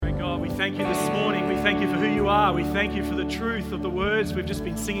thank you this morning. We thank you for who you are. We thank you for the truth of the words we've just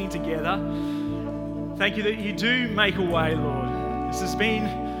been singing together. Thank you that you do make a way, Lord. This has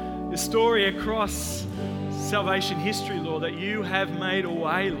been the story across salvation history, Lord, that you have made a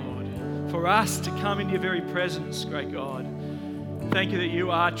way, Lord, for us to come into your very presence, great God. Thank you that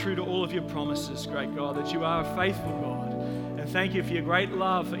you are true to all of your promises, great God, that you are a faithful God. And thank you for your great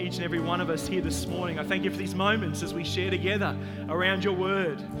love for each and every one of us here this morning. I thank you for these moments as we share together around your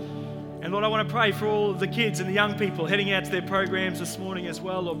word. And Lord, I want to pray for all the kids and the young people heading out to their programs this morning as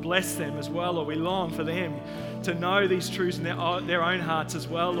well. Lord, bless them as well. Lord, we long for them to know these truths in their own hearts as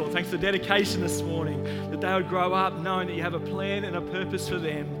well. Lord, thanks for the dedication this morning, that they would grow up knowing that you have a plan and a purpose for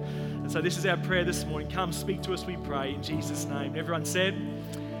them. And so this is our prayer this morning. Come, speak to us, we pray, in Jesus' name. Everyone said,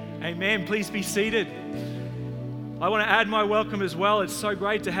 amen. Please be seated. I want to add my welcome as well. It's so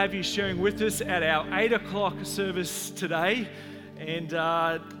great to have you sharing with us at our 8 o'clock service today.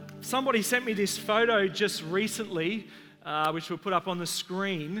 And somebody sent me this photo just recently, which we'll put up on the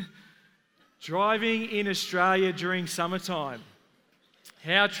screen, driving in Australia during summertime.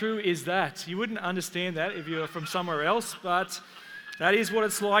 How true is that? You wouldn't understand that if you were from somewhere else, but that is what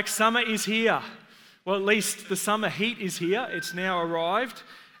it's like. Summer is here. Well, at least the summer heat is here. It's now arrived.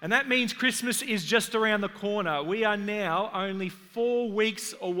 And that means Christmas is just around the corner. We are now only 4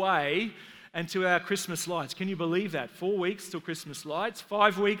 weeks away until our Christmas lights. Can you believe that? 4 weeks till Christmas lights,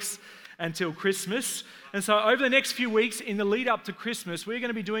 5 weeks until Christmas. And so over the next few weeks in the lead up to Christmas, we're going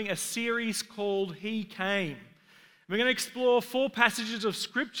to be doing a series called He Came. We're going to explore 4 passages of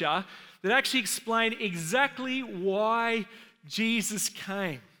Scripture that actually explain exactly why Jesus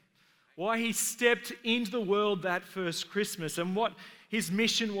came, why he stepped into the world that first Christmas, and what his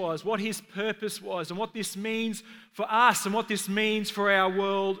mission was, what his purpose was, and what this means for us and what this means for our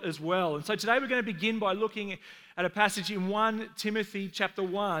world as well. And so today we're going to begin by looking at a passage in 1 Timothy chapter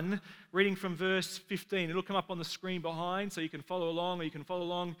 1, reading from verse 15. It'll come up on the screen behind so you can follow along, or you can follow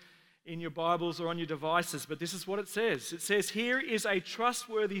along in your Bibles or on your devices. But this is what it says. It says, "Here is a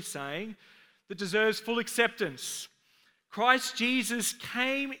trustworthy saying that deserves full acceptance. Christ Jesus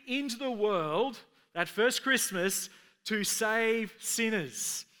came into the world, that first Christmas, to save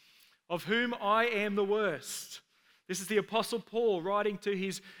sinners, of whom I am the worst." This is the Apostle Paul writing to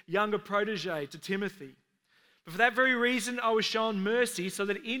his younger protege, to Timothy. "But for that very reason I was shown mercy, so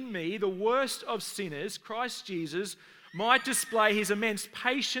that in me, the worst of sinners, Christ Jesus, might display his immense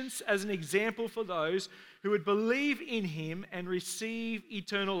patience as an example for those who would believe in him and receive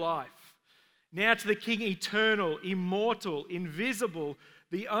eternal life. Now to the King, eternal, immortal, invisible,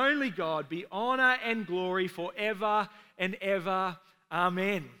 the only God, be honor and glory forever and ever.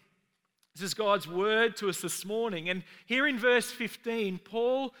 Amen." This is God's word to us this morning. And here in verse 15,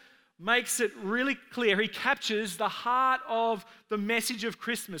 Paul makes it really clear. He captures the heart of the message of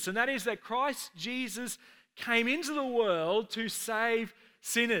Christmas, and that is that Christ Jesus came into the world to save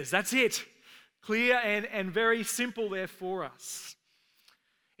sinners. That's it. Clear and very simple there for us.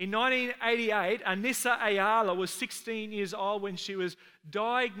 In 1988, Anissa Ayala was 16 years old when she was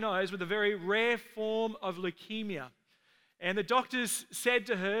diagnosed with a very rare form of leukemia. And the doctors said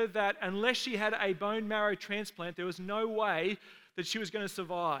to her that unless she had a bone marrow transplant, there was no way that she was going to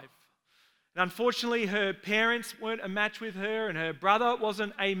survive. And unfortunately, her parents weren't a match with her, and her brother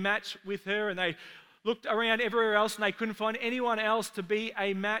wasn't a match with her, and they looked around everywhere else and they couldn't find anyone else to be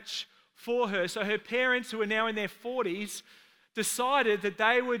a match for her. So her parents, who are now in their 40s, decided that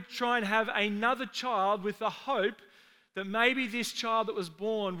they would try and have another child with the hope that maybe this child that was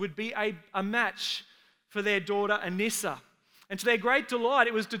born would be a match for their daughter Anissa. And to their great delight,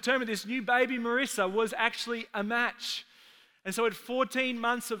 it was determined this new baby Marissa was actually a match. And so at 14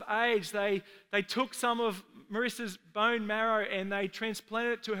 months of age, they took some of Marissa's bone marrow and they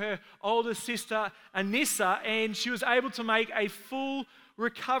transplanted it to her older sister Anissa, and she was able to make a full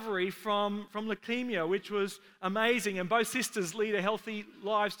recovery from leukemia, which was amazing. And both sisters lead a healthy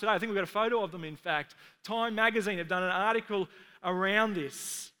lives today. I think we've got a photo of them, in fact. Time magazine have done an article around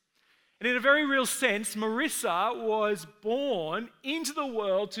this. And in a very real sense, Marissa was born into the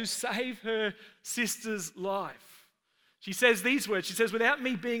world to save her sister's life. She says these words. She says, "Without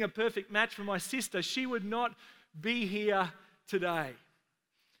me being a perfect match for my sister, she would not be here today."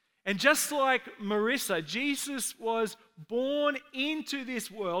 And just like Marissa, Jesus was born into this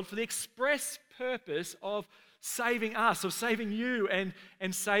world for the express purpose of saving us, of saving you and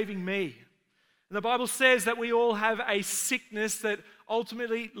saving me. And the Bible says that we all have a sickness that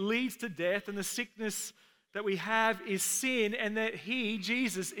ultimately leads to death, and the sickness that we have is sin, and that he,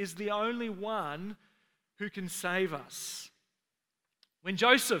 Jesus, is the only one who can save us. When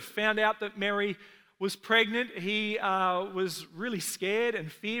Joseph found out that Mary was pregnant, he was really scared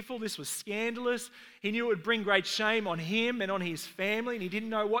and fearful. This was scandalous. He knew it would bring great shame on him and on his family, and he didn't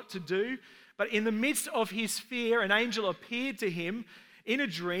know what to do. But in the midst of his fear, an angel appeared to him in a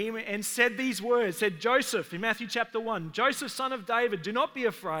dream and said these words, said, Joseph, in Matthew chapter 1, Joseph, son of David, do not be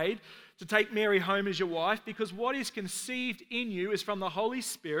afraid to take Mary home as your wife, because what is conceived in you is from the Holy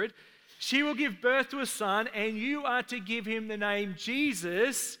Spirit. She will give birth to a son, and you are to give him the name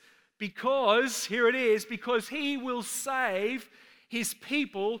Jesus, because, here it is, because he will save his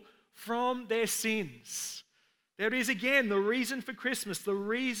people from their sins. There it is again, the reason for Christmas, the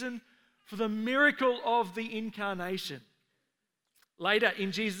reason for the miracle of the incarnation. Later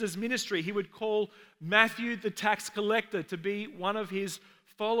in Jesus' ministry, he would call Matthew the tax collector to be one of his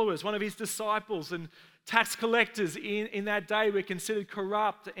followers, one of his disciples. And tax collectors in that day were considered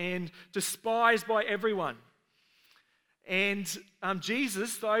corrupt and despised by everyone. And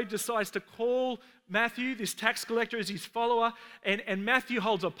Jesus, though, decides to call Matthew, this tax collector, as his follower. And Matthew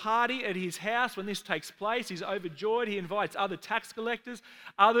holds a party at his house when this takes place. He's overjoyed. He invites other tax collectors,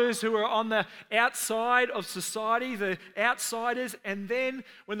 others who are on the outside of society, the outsiders. And then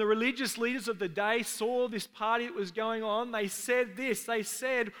when the religious leaders of the day saw this party that was going on, they said this. They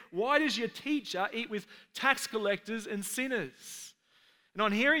said, why does your teacher eat with tax collectors and sinners? And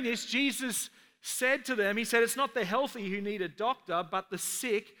on hearing this, Jesus said to them, he said, it's not the healthy who need a doctor, but the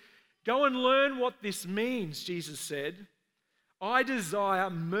sick. Go and learn what this means, Jesus said. I desire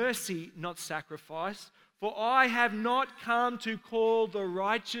mercy, not sacrifice, for I have not come to call the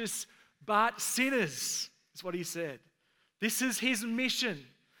righteous, but sinners. That's what he said. This is his mission.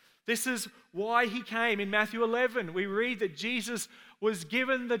 This is why he came. In Matthew 11, we read that Jesus was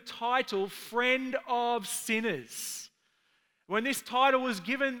given the title Friend of Sinners. When this title was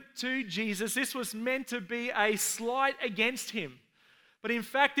given to Jesus, this was meant to be a slight against him. But in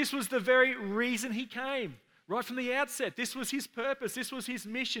fact, this was the very reason he came. Right from the outset, this was his purpose. This was his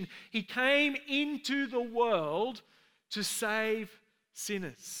mission. He came into the world to save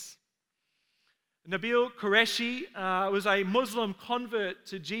sinners. Nabil Qureshi was a Muslim convert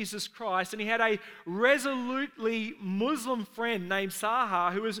to Jesus Christ, and he had a resolutely Muslim friend named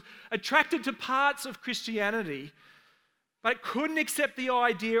Sahar who was attracted to parts of Christianity, but couldn't accept the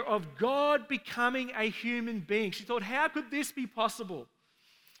idea of God becoming a human being. She thought, how could this be possible?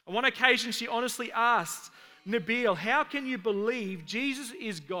 On one occasion, she honestly asked Nabil, how can you believe Jesus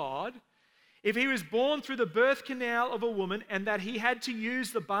is God if he was born through the birth canal of a woman and that he had to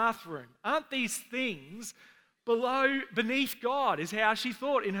use the bathroom? Aren't these things beneath God, is how she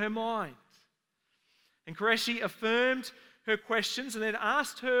thought in her mind. And Qureshi affirmed her questions and then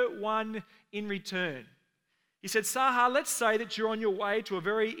asked her one in return. He said, Sahar, let's say that you're on your way to a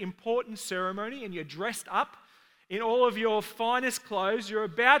very important ceremony and you're dressed up in all of your finest clothes. You're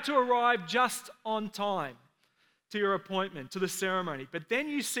about to arrive just on time to your appointment, to the ceremony. But then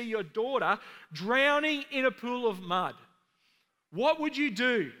you see your daughter drowning in a pool of mud. What would you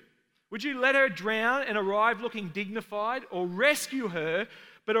do? Would you let her drown and arrive looking dignified, or rescue her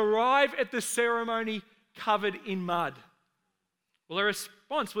but arrive at the ceremony covered in mud? Well, her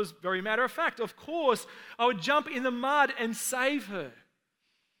response was very matter of fact. Of course, I would jump in the mud and save her.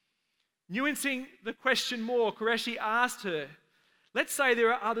 Nuancing the question more, Qureshi asked her, let's say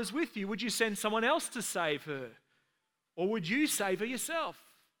there are others with you. Would you send someone else to save her? Or would you save her yourself?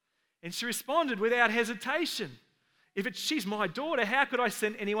 And she responded without hesitation, she's my daughter, how could I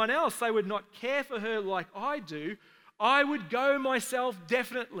send anyone else? They would not care for her like I do. I would go myself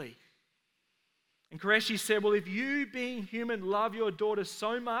definitely. And Qureshi said, well, if you, being human, love your daughter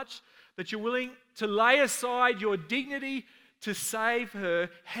so much that you're willing to lay aside your dignity to save her,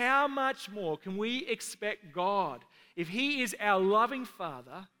 how much more can we expect God, if he is our loving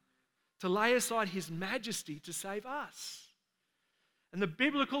Father, to lay aside his majesty to save us? And the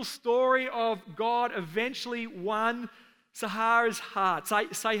biblical story of God eventually won Sahar's heart,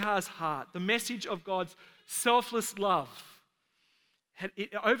 the message of God's selfless love.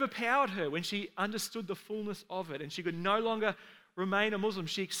 It overpowered her when she understood the fullness of it, and she could no longer remain a Muslim.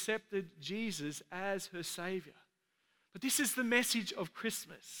 She accepted Jesus as her Savior. But this is the message of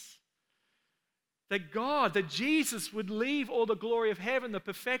Christmas. That Jesus would leave all the glory of heaven, the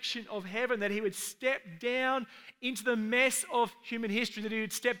perfection of heaven, that he would step down into the mess of human history, that he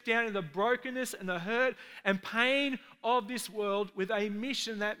would step down into the brokenness and the hurt and pain of this world with a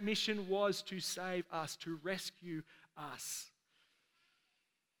mission. That mission was to save us, to rescue us.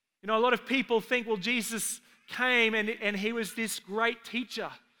 You know, a lot of people think, well, Jesus came and he was this great teacher.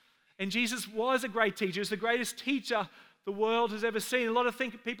 And Jesus was a great teacher. He was the greatest teacher the world has ever seen. A lot of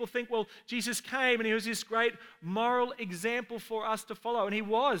people think, well, Jesus came and he was this great moral example for us to follow. And he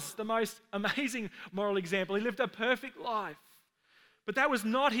was the most amazing moral example. He lived a perfect life. But that was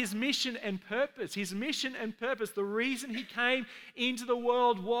not his mission and purpose. His mission and purpose, the reason he came into the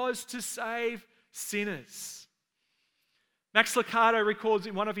world was to save sinners. Max Lucado records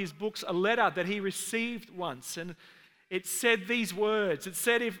in one of his books a letter that he received once, and it said these words. It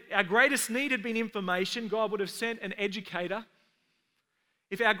said, if our greatest need had been information, God would have sent an educator.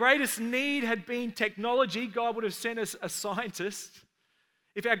 If our greatest need had been technology, God would have sent us a scientist.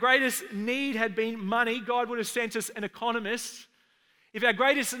 If our greatest need had been money, God would have sent us an economist. If our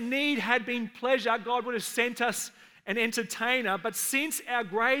greatest need had been pleasure, God would have sent us an entertainer. But since our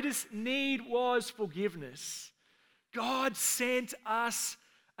greatest need was forgiveness, God sent us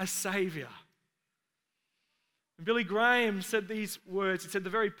a Saviour. And Billy Graham said these words. He said, the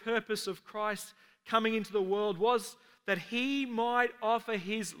very purpose of Christ coming into the world was that he might offer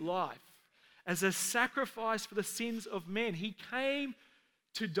his life as a sacrifice for the sins of men. He came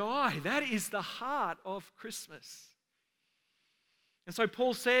to die. That is the heart of Christmas. And so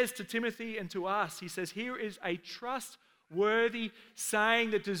Paul says to Timothy and to us, he says, here is a trustworthy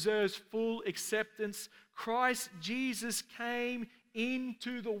saying that deserves full acceptance. Christ Jesus came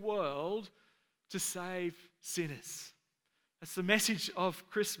into the world to save sinners. That's the message of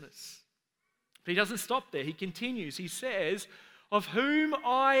Christmas. But he doesn't stop there. He continues. He says, of whom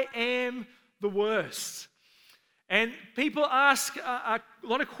I am the worst. And people ask a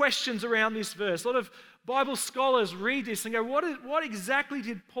lot of questions around this verse. A lot of Bible scholars read this and go, what exactly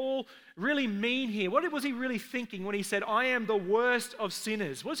did Paul really mean here? What was he really thinking when he said, I am the worst of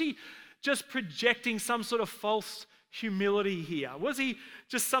sinners? Was he just projecting some sort of false humility here? Was he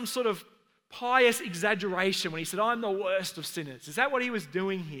just some sort of pious exaggeration when he said, I'm the worst of sinners? Is that what he was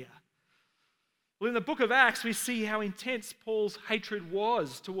doing here? Well, in the book of Acts, we see how intense Paul's hatred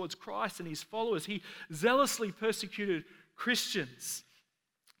was towards Christ and his followers. He zealously persecuted Christians.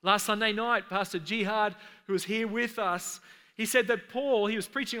 Last Sunday night, Pastor Jihad, who was here with us, he said that Paul, he was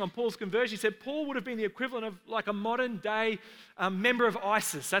preaching on Paul's conversion, he said Paul would have been the equivalent of like a modern day member of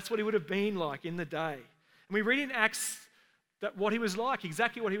ISIS. That's what he would have been like in the day. And we read in Acts that what he was like,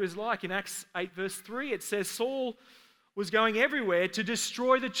 exactly what he was like. In Acts 8 verse 3, it says Saul was going everywhere to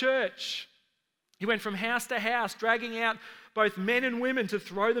destroy the church. He went from house to house, dragging out both men and women to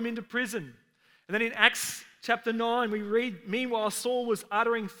throw them into prison. And then in Acts chapter 9, we read, meanwhile Saul was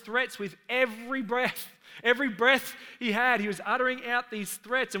uttering threats with every breath he had. He was uttering out these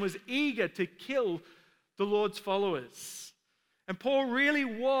threats and was eager to kill the Lord's followers. And Paul really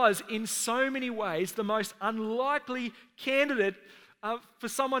was, in so many ways, the most unlikely candidate for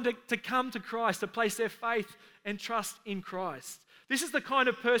someone to come to Christ, to place their faith and trust in Christ. This is the kind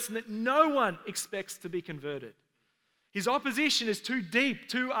of person that no one expects to be converted. His opposition is too deep,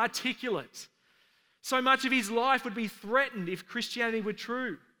 too articulate. So much of his life would be threatened if Christianity were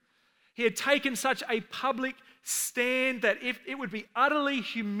true. He had taken such a public stand that it would be utterly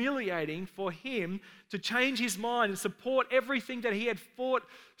humiliating for him to change his mind and support everything that he had fought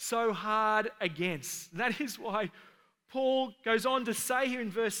so hard against. And that is why Paul goes on to say here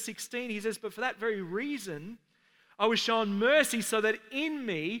in verse 16, he says, but for that very reason, I was shown mercy so that in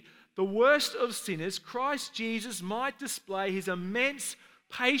me, the worst of sinners, Christ Jesus might display his immense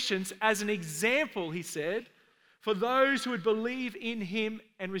patience as an example, he said, for those who would believe in him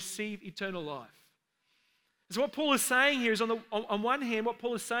and receive eternal life. So what Paul is saying here is, on one hand, what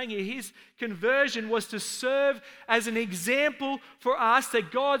Paul is saying here, his conversion was to serve as an example for us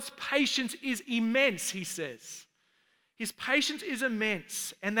that God's patience is immense, he says. His patience is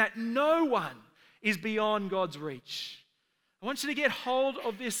immense and that no one is beyond God's reach. I want you to get hold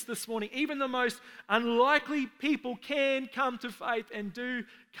of this morning. Even the most unlikely people can come to faith and do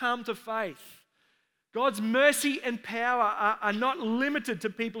come to faith. God's mercy and power are not limited to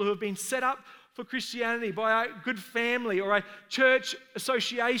people who have been set up for Christianity by a good family or a church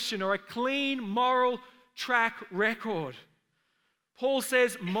association or a clean moral track record. Paul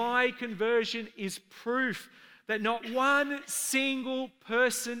says, my conversion is proof that not one single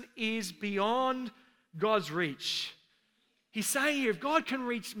person is beyond God's reach. He's saying here, if God can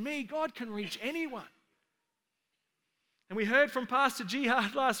reach me, God can reach anyone. And we heard from Pastor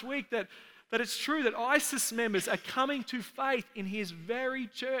Jihad last week that it's true that ISIS members are coming to faith in his very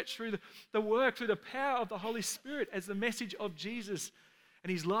church through the work, through the power of the Holy Spirit as the message of Jesus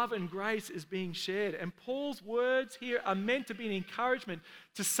and his love and grace is being shared. And Paul's words here are meant to be an encouragement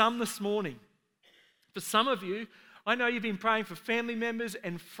to some this morning. For some of you, I know you've been praying for family members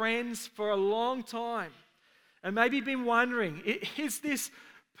and friends for a long time. And maybe you've been wondering, is this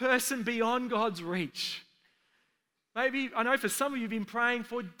person beyond God's reach? Maybe, I know for some of you, you've been praying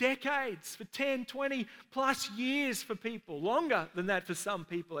for decades, for 10, 20 plus years for people, longer than that for some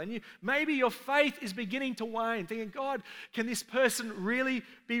people. And maybe your faith is beginning to wane, thinking, God, can this person really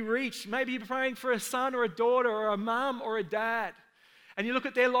be reached? Maybe you're praying for a son or a daughter or a mum or a dad. And you look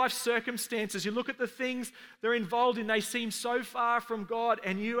at their life circumstances, you look at the things they're involved in, they seem so far from God,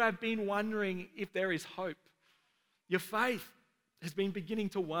 and you have been wondering if there is hope. Your faith has been beginning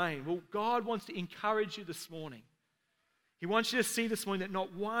to wane. Well, God wants to encourage you this morning. He wants you to see this morning that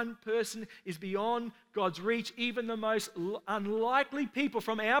not one person is beyond God's reach. Even the most unlikely people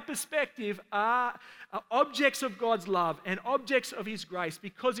from our perspective are objects of God's love and objects of His grace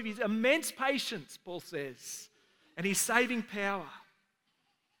because of His immense patience, Paul says, and His saving power.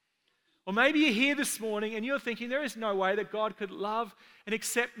 Or maybe you're here this morning and you're thinking, there is no way that God could love and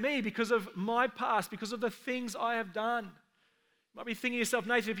accept me because of my past, because of the things I have done. You might be thinking to yourself,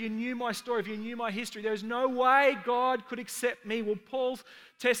 Nathan, if you knew my story, if you knew my history, there's no way God could accept me. Well, Paul's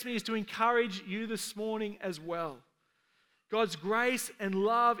testimony is to encourage you this morning as well. God's grace and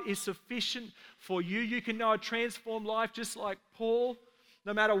love is sufficient for you. You can know a transformed life just like Paul.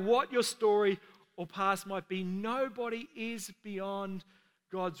 No matter what your story or past might be, nobody is beyond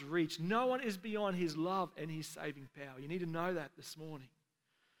God's reach. No one is beyond His love and His saving power. You need to know that this morning.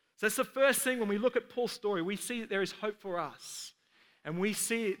 So that's the first thing when we look at Paul's story. We see that there is hope for us. And we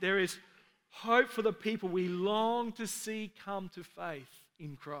see there is hope for the people we long to see come to faith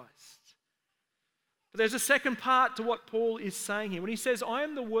in Christ. But there's a second part to what Paul is saying here. When he says, I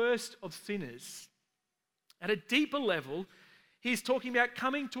am the worst of sinners, at a deeper level, he's talking about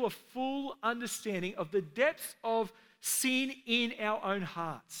coming to a full understanding of the depths of sin in our own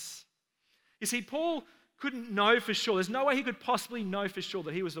hearts. You see, Paul couldn't know for sure. There's no way he could possibly know for sure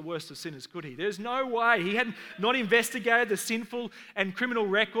that he was the worst of sinners, could he? There's no way. He had not investigated the sinful and criminal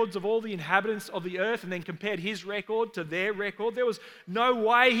records of all the inhabitants of the earth and then compared his record to their record. There was no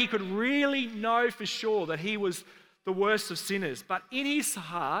way he could really know for sure that he was the worst of sinners. But in his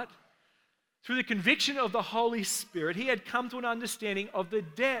heart, through the conviction of the Holy Spirit, he had come to an understanding of the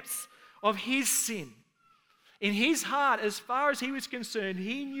depths of his sin. In his heart, as far as he was concerned,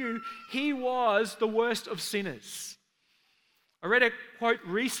 he knew he was the worst of sinners. I read a quote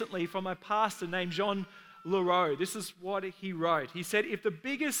recently from a pastor named John Leroux. This is what he wrote. He said, if the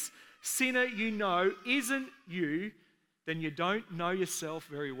biggest sinner you know isn't you, then you don't know yourself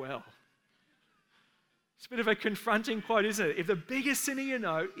very well. It's a bit of a confronting quote, isn't it? If the biggest sinner you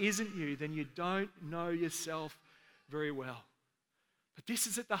know isn't you, then you don't know yourself very well. But this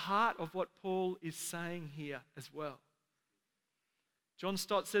is at the heart of what Paul is saying here as well. John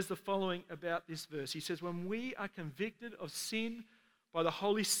Stott says the following about this verse. He says, when we are convicted of sin by the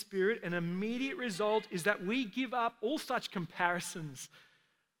Holy Spirit, an immediate result is that we give up all such comparisons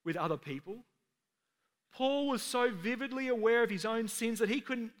with other people. Paul was so vividly aware of his own sins that he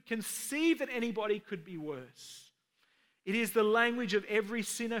couldn't conceive that anybody could be worse. It is the language of every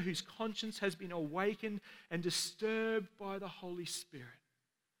sinner whose conscience has been awakened and disturbed by the Holy Spirit.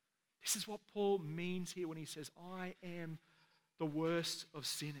 This is what Paul means here when he says, I am the worst of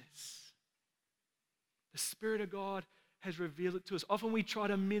sinners. The Spirit of God has revealed it to us. Often we try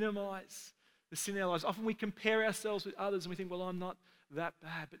to minimize the sin in our lives. Often we compare ourselves with others and we think, well, I'm not that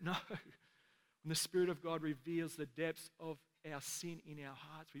bad. But no, when the Spirit of God reveals the depths of our sin in our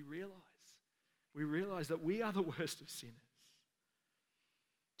hearts, we realize that we are the worst of sinners.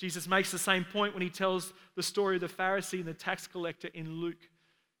 Jesus makes the same point when he tells the story of the Pharisee and the tax collector in Luke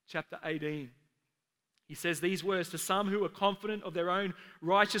chapter 18. He says these words, to some who are confident of their own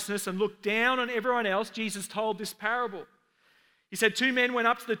righteousness and look down on everyone else, Jesus told this parable. He said, two men went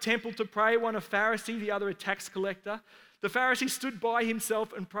up to the temple to pray, one a Pharisee, the other a tax collector. The Pharisee stood by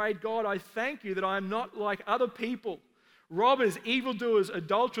himself and prayed, God, I thank you that I am not like other people, robbers, evildoers,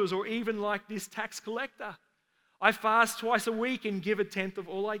 adulterers, or even like this tax collector. I fast twice a week and give a tenth of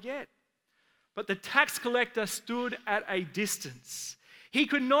all I get. But the tax collector stood at a distance. He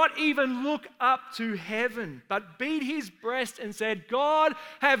could not even look up to heaven, but beat his breast and said, God,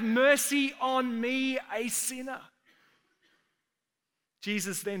 have mercy on me, a sinner.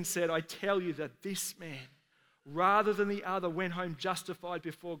 Jesus then said, I tell you that this man, rather than the other, went home justified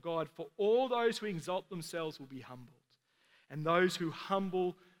before God. For all those who exalt themselves will be humbled, and those who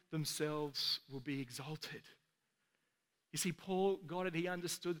humble themselves will be exalted. You see, Paul got it. He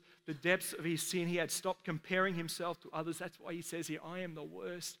understood the depths of his sin. He had stopped comparing himself to others. That's why he says here, I am the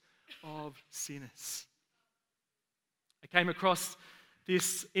worst of sinners. I came across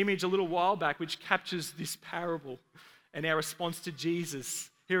this image a little while back which captures this parable and our response to Jesus.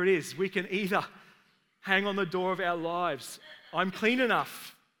 Here it is. We can either hang on the door of our lives, I'm clean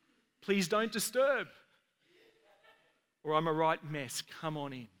enough, please don't disturb. or I'm a right mess. Come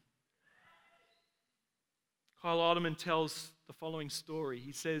on in. Kyle Alderman tells the following story.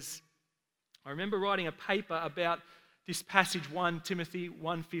 He says, I remember writing a paper about this passage, 1 Timothy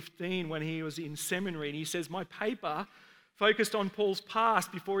 1:15, when he was in seminary. And he says, my paper focused on Paul's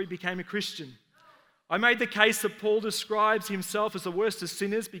past before he became a Christian. I made the case that Paul describes himself as the worst of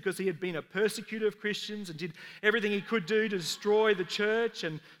sinners because he had been a persecutor of Christians and did everything he could do to destroy the church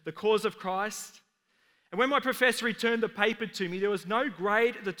and the cause of Christ. And when my professor returned the paper to me, there was no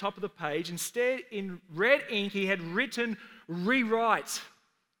grade at the top of the page. Instead, in red ink, he had written, rewrite.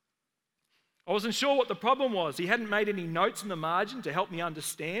 I wasn't sure what the problem was. He hadn't made any notes in the margin to help me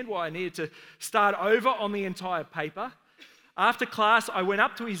understand why I needed to start over on the entire paper. After class, I went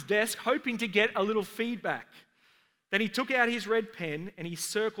up to his desk hoping to get a little feedback. Then he took out his red pen and he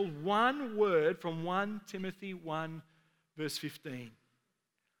circled one word from 1 Timothy 1, verse 15.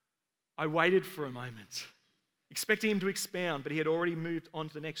 I waited for a moment, expecting him to expound, but he had already moved on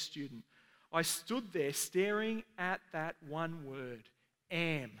to the next student. I stood there staring at that one word,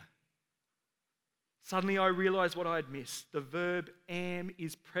 am. Suddenly I realized what I had missed. The verb am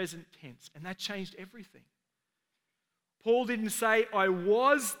is present tense, and that changed everything. Paul didn't say, I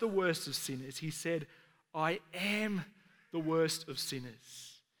was the worst of sinners. He said, I am the worst of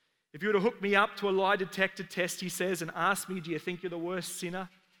sinners. If you were to hook me up to a lie detector test, he says, and ask me, do you think you're the worst sinner?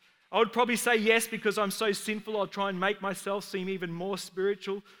 I would probably say yes, because I'm so sinful, I'll try and make myself seem even more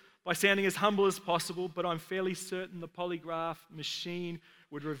spiritual by sounding as humble as possible, but I'm fairly certain the polygraph machine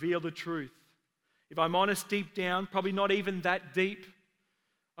would reveal the truth. If I'm honest deep down, probably not even that deep,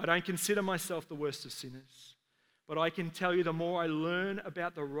 I don't consider myself the worst of sinners. But I can tell you, the more I learn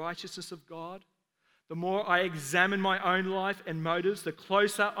about the righteousness of God, the more I examine my own life and motives, the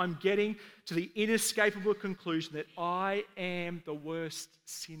closer I'm getting to the inescapable conclusion that I am the worst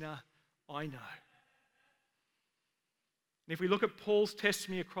sinner I know. And if we look at Paul's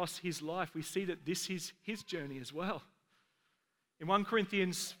testimony across his life, we see that this is his journey as well. In 1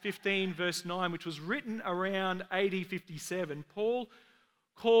 Corinthians 15, verse 9, which was written around AD 57, Paul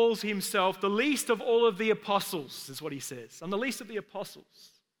calls himself the least of all of the apostles, is what he says. I'm the least of the apostles.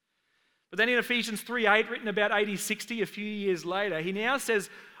 But then in Ephesians 3:8, written about AD 60, a few years later, he now says,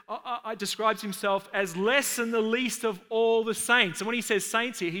 describes himself as less than the least of all the saints. And when he says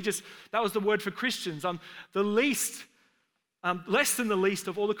saints here, that was the word for Christians. I'm the least, less than the least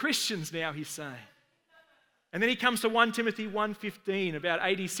of all the Christians now, he's saying. And then he comes to 1 Timothy 1:15, about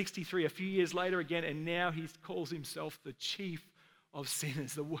AD 63, a few years later again, and now he calls himself the chief of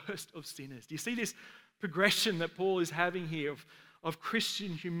sinners, the worst of sinners. Do you see this progression that Paul is having here of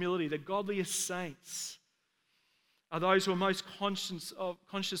Christian humility? The godliest saints are those who are most conscious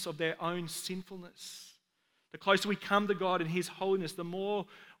of their own sinfulness. The closer we come to God and his holiness, the more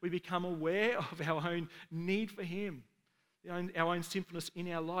we become aware of our own need for him, our own sinfulness in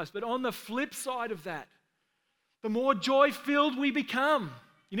our lives. But on the flip side of that, the more joy-filled we become.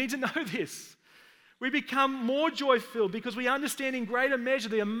 You need to know this. We become more joy-filled because we understand in greater measure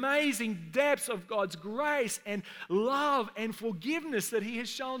the amazing depths of God's grace and love and forgiveness that he has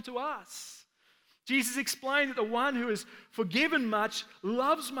shown to us. Jesus explained that the one who is forgiven much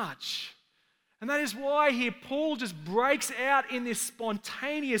loves much. And that is why here Paul just breaks out in this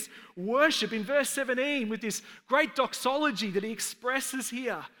spontaneous worship in verse 17 with this great doxology that he expresses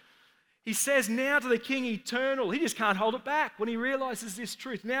here. He says, now to the King eternal. He just can't hold it back when he realizes this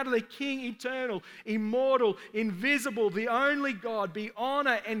truth. Now to the King eternal, immortal, invisible, the only God, be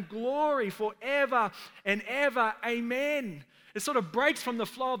honor and glory forever and ever. Amen. It sort of breaks from the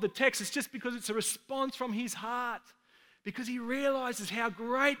flow of the text. It's just because it's a response from his heart. Because he realizes how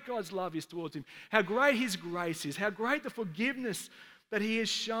great God's love is towards him, how great his grace is, how great the forgiveness that he has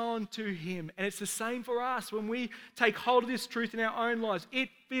shown to him. And it's the same for us. When we take hold of this truth in our own lives, it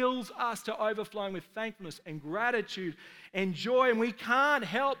fills us to overflowing with thankfulness and gratitude and joy. And we can't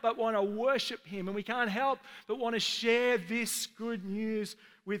help but want to worship him. And we can't help but want to share this good news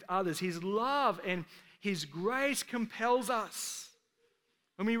with others. His love and his grace compels us.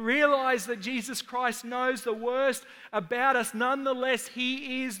 When we realize that Jesus Christ knows the worst about us, nonetheless,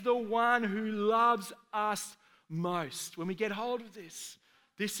 he is the one who loves us most. When we get hold of this,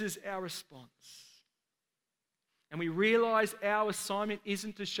 this is our response. And we realize our assignment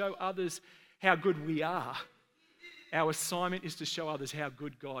isn't to show others how good we are. Our assignment is to show others how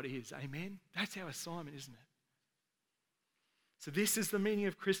good God is. Amen? That's our assignment, isn't it? So this is the meaning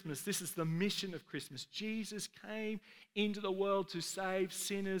of Christmas. This is the mission of Christmas. Jesus came into the world to save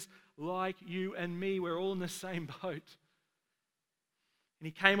sinners like you and me. We're all in the same boat. And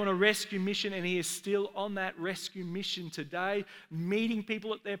he came on a rescue mission, and he is still on that rescue mission today, meeting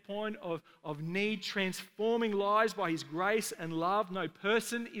people at their point of need, transforming lives by his grace and love. No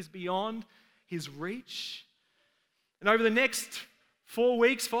person is beyond his reach. And over the next 4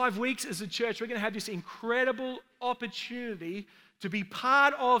 weeks, 5 weeks as a church, we're going to have this incredible opportunity to be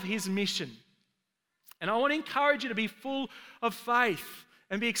part of his mission. And I want to encourage you to be full of faith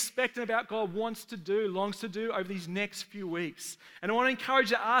and be expectant about what God wants to do, longs to do over these next few weeks. And I want to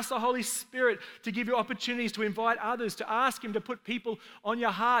encourage you to ask the Holy Spirit to give you opportunities to invite others, to ask him to put people on your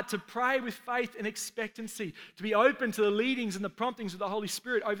heart, to pray with faith and expectancy, to be open to the leadings and the promptings of the Holy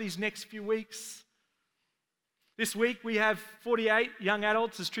Spirit over these next few weeks. This week we have 48 young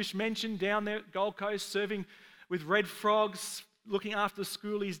adults, as Trish mentioned, down there at Gold Coast, serving with Red Frogs, looking after the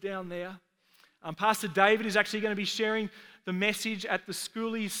schoolies down there. Pastor David is actually going to be sharing the message at the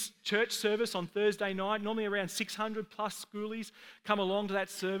schoolies church service on Thursday night. Normally around 600 plus schoolies come along to that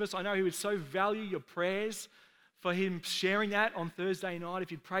service. I know he would so value your prayers for him sharing that on Thursday night,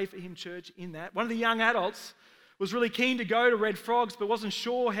 if you'd pray for him, church, in that. One of the young adults was really keen to go to Red Frogs, but wasn't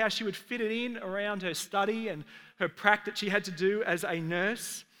sure how she would fit it in around her study and her practice she had to do as a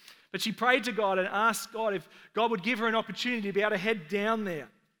nurse. But she prayed to God and asked God if God would give her an opportunity to be able to head down there.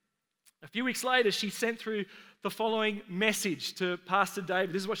 A few weeks later, she sent through the following message to Pastor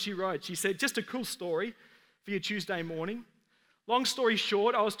David. This is what she wrote. She said, "Just a cool story for your Tuesday morning. Long story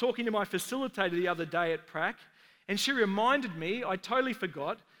short, I was talking to my facilitator the other day at Prac, and she reminded me, I totally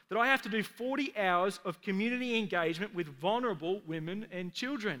forgot, that I have to do 40 hours of community engagement with vulnerable women and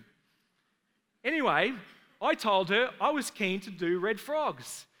children. Anyway, I told her I was keen to do Red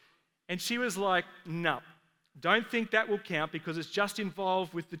Frogs. And she was like, no, don't think that will count because it's just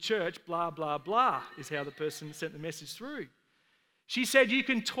involved with the church, blah, blah, blah, is how the person sent the message through. She said, you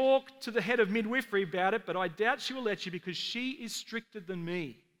can talk to the head of midwifery about it, but I doubt she will let you because she is stricter than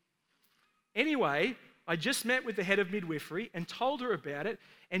me. Anyway, I just met with the head of midwifery and told her about it,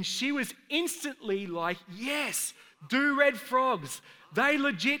 and she was instantly like, yes, do Red Frogs. They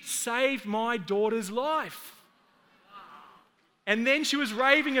legit saved my daughter's life. And then she was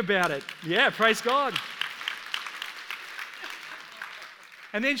raving about it. Yeah, praise God.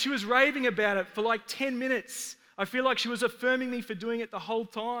 And then she was raving about it for like 10 minutes. I feel like she was affirming me for doing it the whole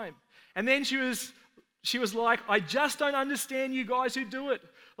time. And then she was like, I just don't understand you guys who do it.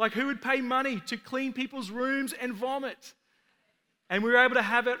 Like, who would pay money to clean people's rooms and vomit? And we were able to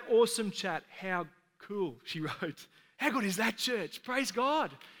have an awesome chat. How cool, she wrote. How good is that, church? Praise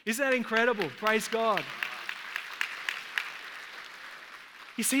God. Isn't that incredible? Praise God.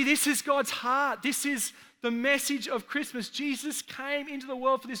 You see, this is God's heart. This is the message of Christmas. Jesus came into the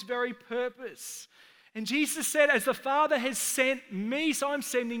world for this very purpose. And Jesus said, as the Father has sent me, so I'm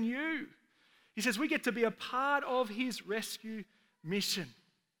sending you. He says we get to be a part of his rescue mission.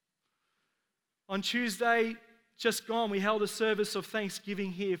 On Tuesday, just gone, we held a service of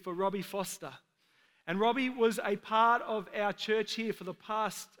Thanksgiving here for Robbie Foster. And Robbie was a part of our church here for the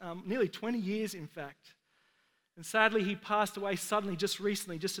past nearly 20 years, in fact. And sadly, he passed away suddenly, just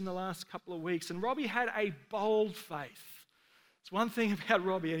recently, just in the last couple of weeks. And Robbie had a bold faith. It's one thing about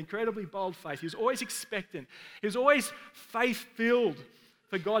Robbie, an incredibly bold faith. He was always expectant. He was always faith-filled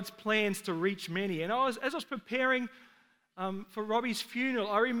for God's plans to reach many. And as I was preparing for Robbie's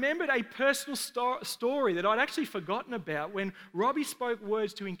funeral, I remembered a personal story that I'd actually forgotten about when Robbie spoke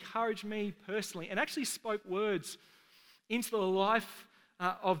words to encourage me personally and actually spoke words into the life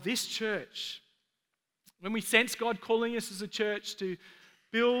of this church. When we sensed God calling us as a church to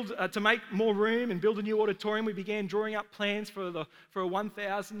build, to make more room and build a new auditorium, we began drawing up plans for a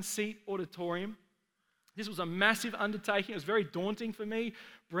 1,000-seat auditorium. This was a massive undertaking. It was very daunting for me.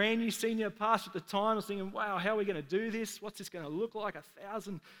 Brand new senior pastor at the time. I was thinking, wow, how are we going to do this? What's this going to look like, a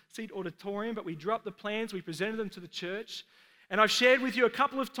 1,000-seat auditorium? But we drew up the plans. We presented them to the church. And I've shared with you a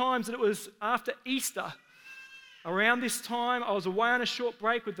couple of times that it was after Easter. Around this time, I was away on a short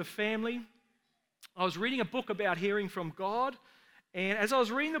break with the family. I was reading a book about hearing from God, and as I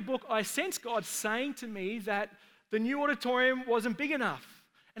was reading the book, I sensed God saying to me that the new auditorium wasn't big enough.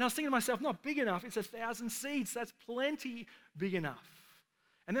 And I was thinking to myself, not big enough, it's 1,000 seats, that's plenty big enough.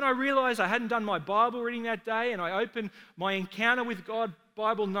 And then I realized I hadn't done my Bible reading that day, and I opened my Encounter with God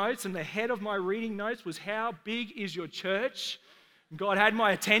Bible notes, and the head of my reading notes was, how big is your church? And God had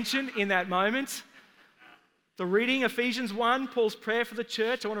my attention in that moment. The reading, Ephesians 1, Paul's prayer for the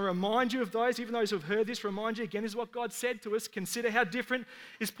church. I want to remind you of those, even those who have heard this, remind you again, is what God said to us. Consider how different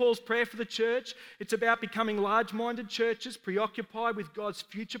is Paul's prayer for the church. It's about becoming large-minded churches, preoccupied with God's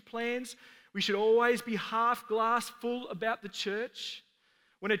future plans. We should always be half glass full about the church.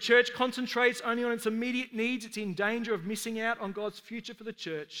 When a church concentrates only on its immediate needs, it's in danger of missing out on God's future for the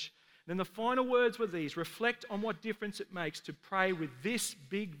church. Then the final words were these: reflect on what difference it makes to pray with this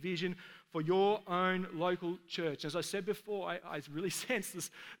big vision for your own local church. As I said before, I really sensed the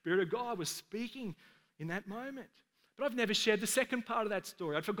Spirit of God was speaking in that moment. But I've never shared the second part of that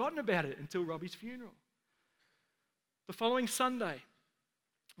story. I'd forgotten about it until Robbie's funeral. The following Sunday,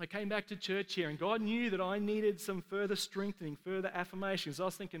 I came back to church here, and God knew that I needed some further strengthening, further affirmations. I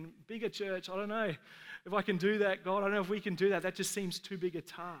was thinking, bigger church, I don't know if I can do that, God. I don't know if we can do that. That just seems too big a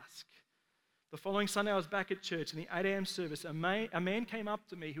task. The following Sunday, I was back at church in the 8 a.m. service. A man came up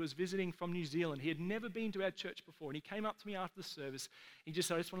to me who was visiting from New Zealand. He had never been to our church before, and he came up to me after the service. He just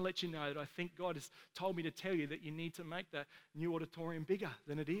said, I just want to let you know that I think God has told me to tell you that you need to make that new auditorium bigger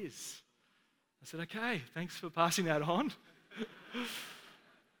than it is. I said, okay, thanks for passing that on.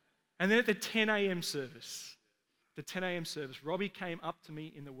 And then at the 10 a.m. service, Robbie came up to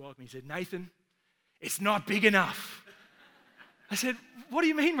me in the welcome. He said, Nathan, it's not big enough. I said, what do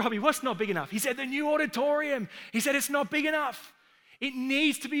you mean, Robbie? What's not big enough? He said, the new auditorium. He said, it's not big enough. It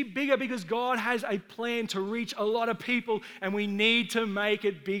needs to be bigger because God has a plan to reach a lot of people and we need to make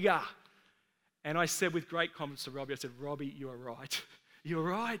it bigger. And I said with great confidence to Robbie, I said, Robbie, you are right. You're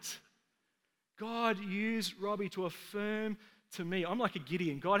right. God used Robbie to affirm to me. I'm like a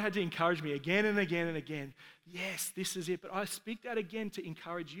Gideon. God had to encourage me again and again and again. Yes, this is it. But I speak that again to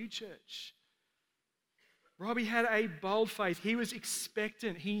encourage you, church. Robbie had a bold faith. He was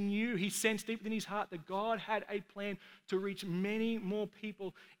expectant. He knew, he sensed deep within his heart that God had a plan to reach many more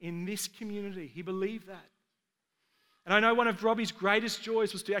people in this community. He believed that. And I know one of Robbie's greatest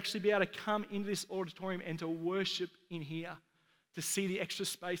joys was to actually be able to come into this auditorium and to worship in here, to see the extra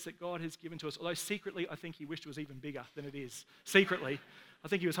space that God has given to us. Although secretly, I think he wished it was even bigger than it is. Secretly. I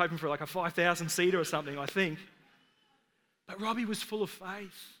think he was hoping for like a 5,000-seater or something, I think. But Robbie was full of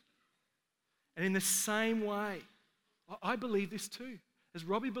faith. And in the same way, I believe this too. As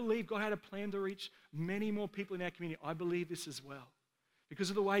Robbie believed God had a plan to reach many more people in our community, I believe this as well. Because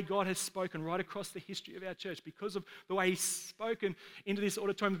of the way God has spoken right across the history of our church, because of the way He's spoken into this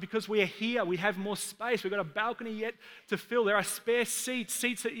auditorium, because we are here, we have more space, we've got a balcony yet to fill, there are spare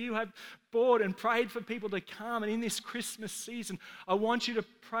seats that you have bought and prayed for people to come. And in this Christmas season, I want you to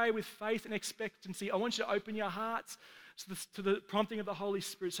pray with faith and expectancy. I want you to open your hearts to the prompting of the Holy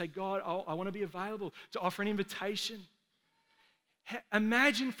Spirit. Say, God, I want to be available to offer an invitation.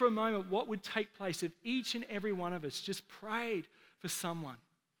 Imagine for a moment what would take place if each and every one of us just prayed for someone.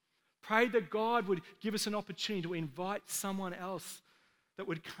 Prayed that God would give us an opportunity to invite someone else that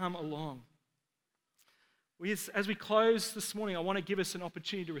would come along. As we close this morning, I want to give us an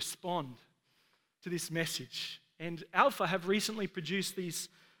opportunity to respond to this message. And Alpha have recently produced these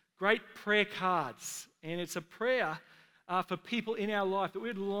great prayer cards. And it's a prayer for people in our life that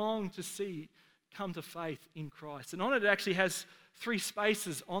we'd long to see come to faith in Christ. And on it actually has 3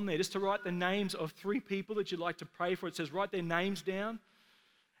 spaces on there just to write the names of 3 people that you'd like to pray for. It says write their names down.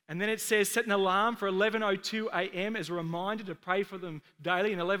 And then it says set an alarm for 11:02 a.m. as a reminder to pray for them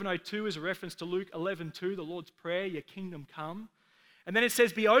daily. And 11:02 is a reference to Luke 11:2, the Lord's Prayer, your kingdom come. And then it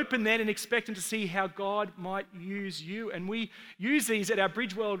says be open then and expecting to see how God might use you. And we used these at our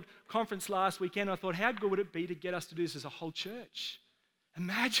Bridge World conference last weekend. I thought, how good would it be to get us to do this as a whole church?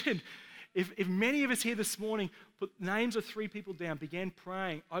 Imagine if many of us here this morning put names of 3 people down, began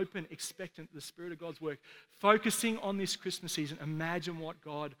praying, open, expectant, the Spirit of God's work, focusing on this Christmas season. Imagine what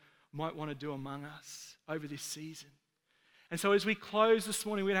God might want to do among us over this season. And so as we close this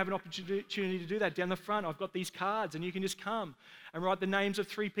morning, we're going to have an opportunity to do that. Down the front, I've got these cards, and you can just come and write the names of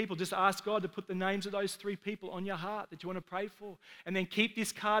 3 people. Just ask God to put the names of those 3 people on your heart that you want to pray for. And then keep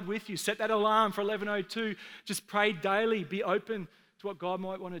this card with you. Set that alarm for 11:02. Just pray daily. Be open to what God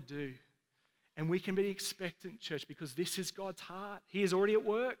might want to do. And we can be expectant, church, because this is God's heart. He is already at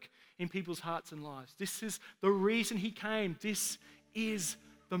work in people's hearts and lives. This is the reason He came. This is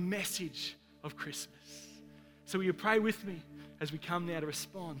the message of Christmas. So will you pray with me as we come now to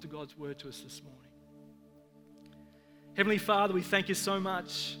respond to God's word to us this morning? Heavenly Father, we thank you so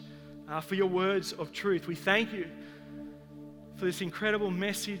much for your words of truth. We thank you for this incredible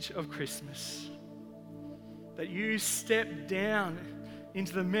message of Christmas, that you stepped down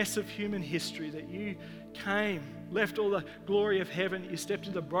into the mess of human history, that you came, left all the glory of heaven, you stepped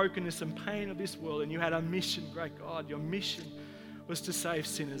into the brokenness and pain of this world, and you had a mission, great God. Your mission was to save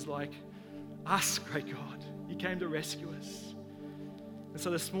sinners like us, great God. You came to rescue us. And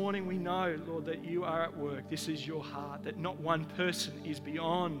so this morning we know, Lord, that you are at work. This is your heart, that not one person is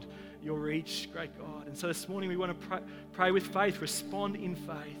beyond your reach, great God. And so this morning we want to pray with faith, respond in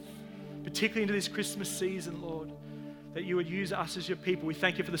faith, particularly into this Christmas season, Lord, that you would use us as your people. We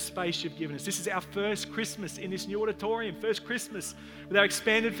thank you for the space you've given us. This is our first Christmas in this new auditorium, first Christmas with our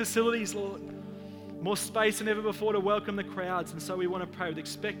expanded facilities, Lord. More space than ever before to welcome the crowds. And so we want to pray with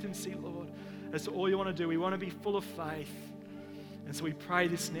expectancy, Lord, as to all you want to do. We want to be full of faith. And so we pray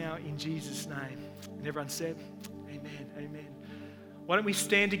this now in Jesus' name. And everyone said, amen, amen. Why don't we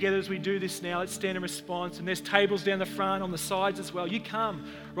stand together as we do this now? Let's stand in response. And there's tables down the front, on the sides as well. You come,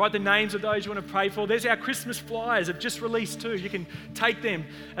 write the names of those you want to pray for. There's our Christmas flyers. They've just released too. You can take them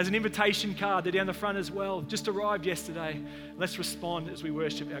as an invitation card. They're down the front as well. Just arrived yesterday. Let's respond as we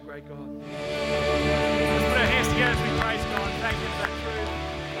worship our great God. Let's put our hands together as we praise God. Thank you for that truth.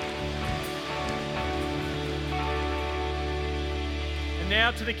 And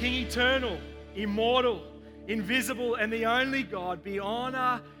now to the King eternal, immortal, invisible, and the only God, be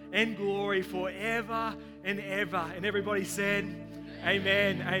honor and glory forever and ever. And everybody said,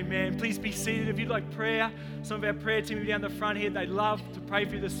 amen, amen. Please be seated. If you'd like prayer, some of our prayer team are down the front here. They'd love to pray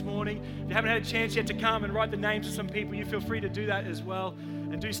for you this morning. If you haven't had a chance yet to come and write the names of some people, you feel free to do that as well.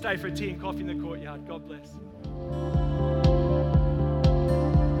 And do stay for a tea and coffee in the courtyard. God bless.